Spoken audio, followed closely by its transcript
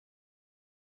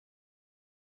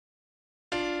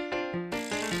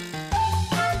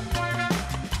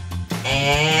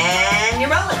And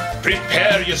you're rolling.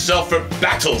 Prepare yourself for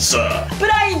battle, sir. But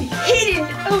I'm hidden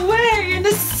away in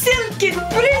a silken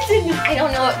prison. I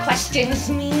don't know what questions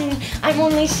mean. I'm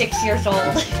only 6 years old.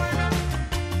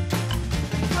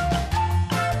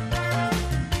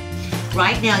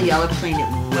 Right now, y'all are playing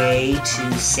it way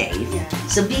too safe.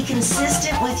 So be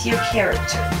consistent with your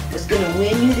character. What's going to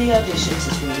win you the auditions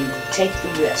is when you take the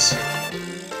risk.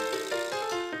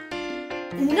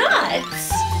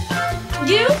 Nuts!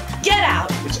 You get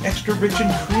out. It's extra rich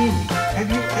and creamy. Have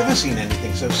you ever seen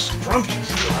anything so scrumptious?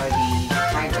 You are the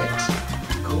pirate.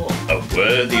 Cool. A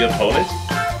worthy opponent?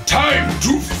 Time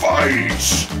to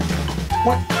fight!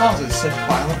 What causes such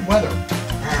violent weather?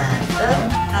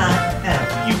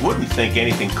 You wouldn't think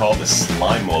anything called a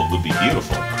slime mold would be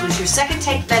beautiful. Was your second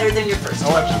take better than your first?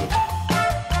 Oh, absolutely.